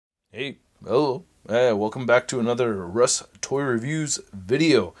Hey, hello. Welcome back to another Russ Toy Reviews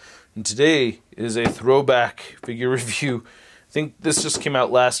video. And today is a throwback figure review. I think this just came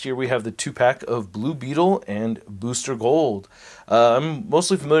out last year. We have the 2-pack of Blue Beetle and Booster Gold. I'm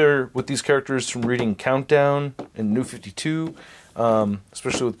mostly familiar with these characters from reading Countdown and New 52,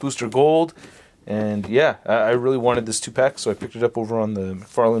 especially with Booster Gold. And yeah, I really wanted this 2-pack, so I picked it up over on the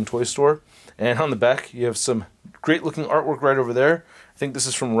McFarlane Toy Store. And on the back, you have some great looking artwork right over there. I think this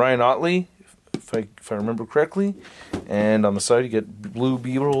is from Ryan Otley, if I remember correctly. And on the side, you get Blue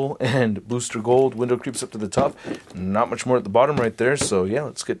Beetle and Booster Gold. Window creeps up to the top. Not much more at the bottom right there. So yeah,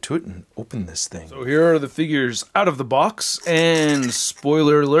 let's get to it and open this thing. So here are the figures out of the box. And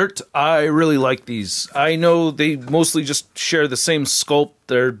spoiler alert, I really like these. I know they mostly just share the same sculpt.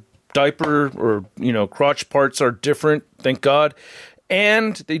 Their diaper or, crotch parts are different, thank God.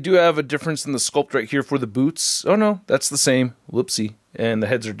 And they do have a difference in the sculpt right here for the boots. Oh no, that's the same. Whoopsie. And the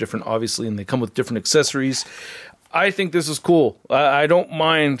heads are different, obviously, and they come with different accessories. I think this is cool. I don't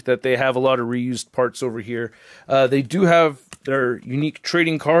mind that they have a lot of reused parts over here. They do have their unique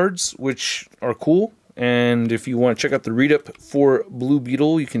trading cards, which are cool. And if you want to check out the read-up for Blue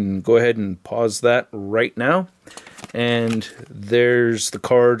Beetle, you can go ahead and pause that right now. And there's the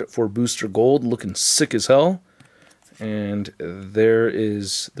card for Booster Gold, looking sick as hell. And there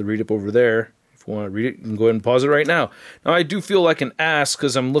is the read-up over there. If you want to read it, you can go ahead and pause it right now. Now, I do feel like an ass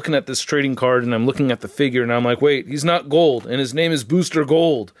because I'm looking at this trading card and I'm looking at the figure and I'm like, wait, he's not gold and his name is Booster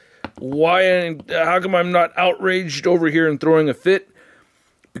Gold. Why? How come I'm not outraged over here and throwing a fit?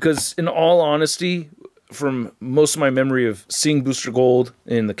 Because in all honesty, from most of my memory of seeing Booster Gold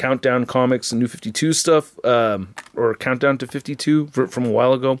in the Countdown comics and New 52 stuff, or Countdown to 52 from a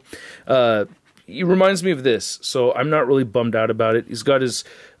while ago, he reminds me of this, so I'm not really bummed out about it. He's got his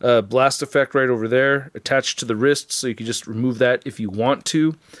blast effect right over there, attached to the wrist, so you can just remove that if you want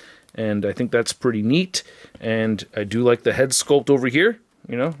to, and I think that's pretty neat. And I do like the head sculpt over here.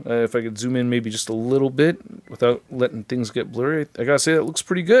 If I could zoom in maybe just a little bit without letting things get blurry, I gotta say that looks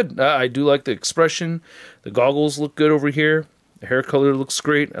pretty good. I do like the expression. The goggles look good over here. The hair color looks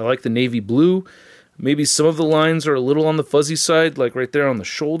great. I like the navy blue. Maybe some of the lines are a little on the fuzzy side, like right there on the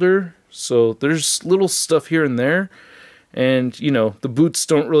shoulder. So there's little stuff here and there. And, the boots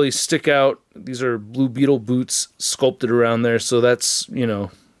don't really stick out. These are Blue Beetle boots sculpted around there. So that's, an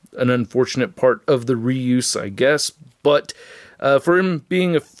unfortunate part of the reuse, I guess. But for him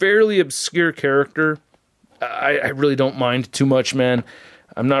being a fairly obscure character, I really don't mind too much, man.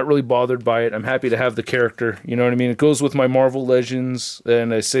 I'm not really bothered by it. I'm happy to have the character. You know what I mean? It goes with my Marvel Legends,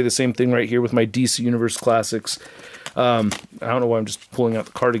 and I say the same thing right here with my DC Universe Classics. I don't know why I'm just pulling out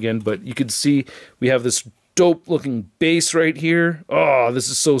the card again, but you can see we have this dope-looking base right here. Oh, this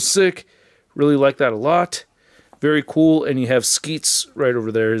is so sick. Really like that a lot. Very cool. And you have Skeets right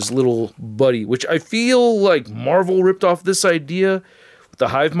over there, his little buddy, which I feel like Marvel ripped off this idea with the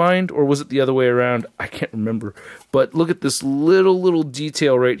Hive Mind, or was it the other way around? I can't remember. But look at this little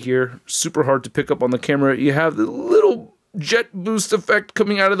detail right here. Super hard to pick up on the camera. You have the little jet boost effect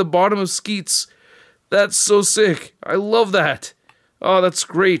coming out of the bottom of Skeets. That's so sick. I love that. Oh, that's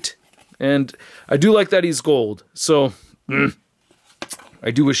great. And I do like that he's gold. So,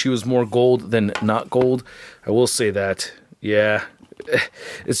 I do wish he was more gold than not gold. I will say that. Yeah.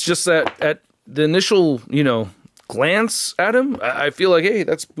 It's just that at the initial, glance at him, I feel like, hey,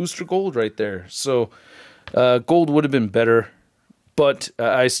 that's Booster Gold right there. So, gold would have been better. But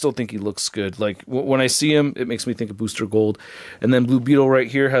I still think he looks good. Like, when I see him, it makes me think of Booster Gold. And then Blue Beetle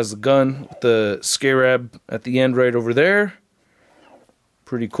right here has the gun, the scarab at the end right over there.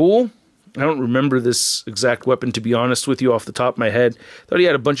 Pretty cool. I don't remember this exact weapon, to be honest with you, off the top of my head. Thought he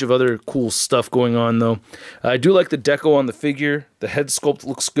had a bunch of other cool stuff going on, though. I do like the deco on the figure. The head sculpt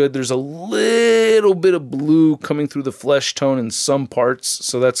looks good. There's a little bit of blue coming through the flesh tone in some parts,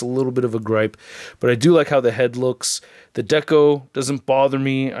 so that's a little bit of a gripe. But I do like how the head looks. The deco doesn't bother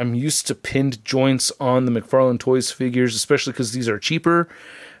me. I'm used to pinned joints on the McFarlane Toys figures, especially because these are cheaper.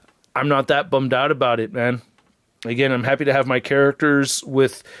 I'm not that bummed out about it, man. Again, I'm happy to have my characters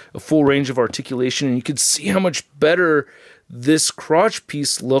with a full range of articulation, and you can see how much better this crotch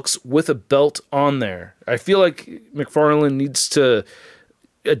piece looks with a belt on there. I feel like McFarlane needs to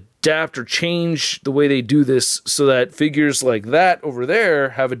adapt or change the way they do this so that figures like that over there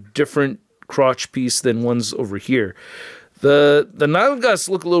have a different crotch piece than ones over here. The Nylon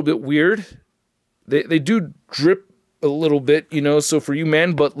look a little bit weird. They do drip a little bit, so for you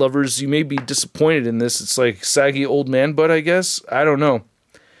man butt lovers, you may be disappointed in this. It's like saggy old man butt, I guess. I don't know.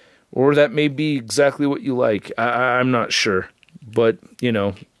 Or that may be exactly what you like. I'm not sure. But,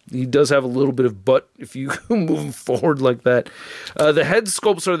 He does have a little bit of butt if you move him forward like that. The head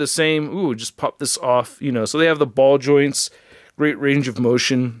sculpts are the same. Ooh, just pop this off, you know. So they have the ball joints, great range of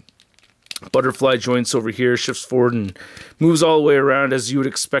motion. Butterfly joints over here, shifts forward and moves all the way around as you would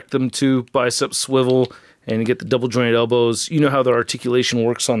expect them to. Bicep swivel, and you get the double jointed elbows. You know how the articulation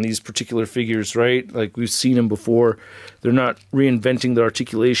works on these particular figures, right? Like we've seen them before. They're not reinventing the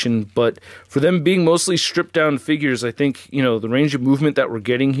articulation, but for them being mostly stripped down figures, I think, you know, the range of movement that we're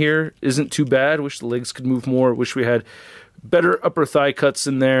getting here isn't too bad. Wish the legs could move more. Wish we had better upper thigh cuts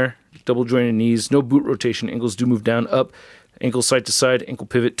in there. Double jointed knees, no boot rotation. Ankles do move down, up. Ankle side to side, ankle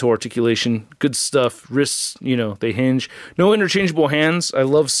pivot to articulation. Good stuff. Wrists, you know, they hinge. No interchangeable hands. I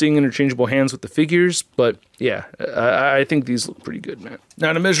love seeing interchangeable hands with the figures, but yeah, I think these look pretty good, man.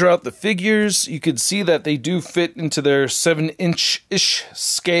 Now to measure out the figures, you could see that they do fit into their 7-inch-ish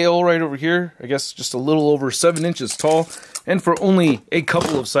scale right over here. I guess just a little over 7 inches tall. And for only a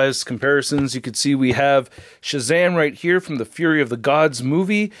couple of size comparisons, you could see we have Shazam right here from the Fury of the Gods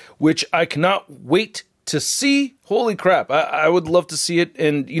movie, which I cannot wait to see. Holy crap, I would love to see it.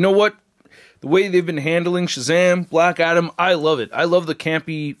 And you know what? The way they've been handling Shazam, Black Adam, I love it. I love the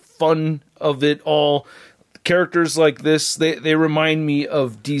campy fun of it all. Characters like this, they remind me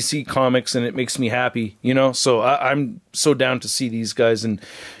of DC Comics, and it makes me happy, you know? So I'm so down to see these guys in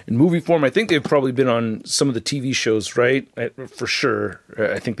movie form. I think they've probably been on some of the TV shows, right? For sure.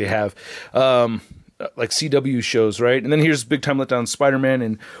 I think they have. Like CW shows, right? And then here's Big Time Letdown Spider-Man,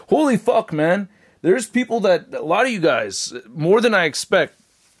 and holy fuck, man. There's people that, a lot of you guys, more than I expect,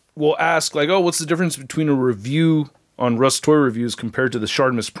 will ask, like, oh, what's the difference between a review on Russ Toy Reviews compared to the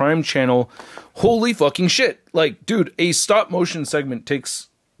Shardimus Prime channel? Holy fucking shit. Like, dude, a stop-motion segment takes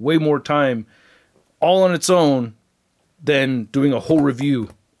way more time all on its own than doing a whole review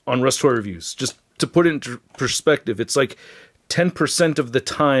on Russ Toy Reviews. Just to put it into perspective, it's like 10% of the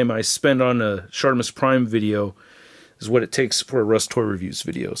time I spend on a Shardimus Prime video is what it takes for a Russ Toy Reviews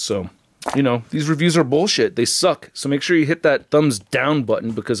video, so... You know, these reviews are bullshit. They suck. So make sure you hit that thumbs down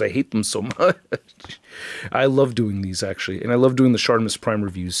button because I hate them so much. I love doing these, actually. And I love doing the Shardimus Prime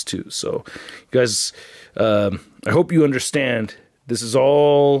reviews, too. So, you guys, I hope you understand. This is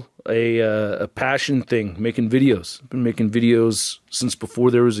all a passion thing, making videos. I've been making videos since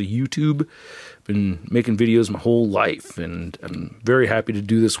before there was a YouTube. I've been making videos my whole life. And I'm very happy to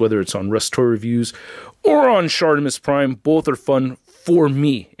do this, whether it's on Russ Toy Reviews or on Shardimus Prime. Both are fun for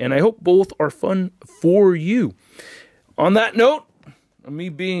me, and I hope both are fun for you. On that note, me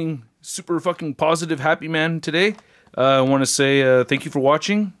being super fucking positive, happy man today, I want to say thank you for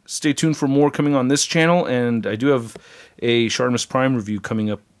watching. Stay tuned for more coming on this channel, and I do have a Shardimus Prime review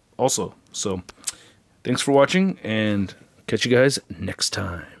coming up also. So, thanks for watching, and catch you guys next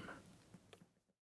time.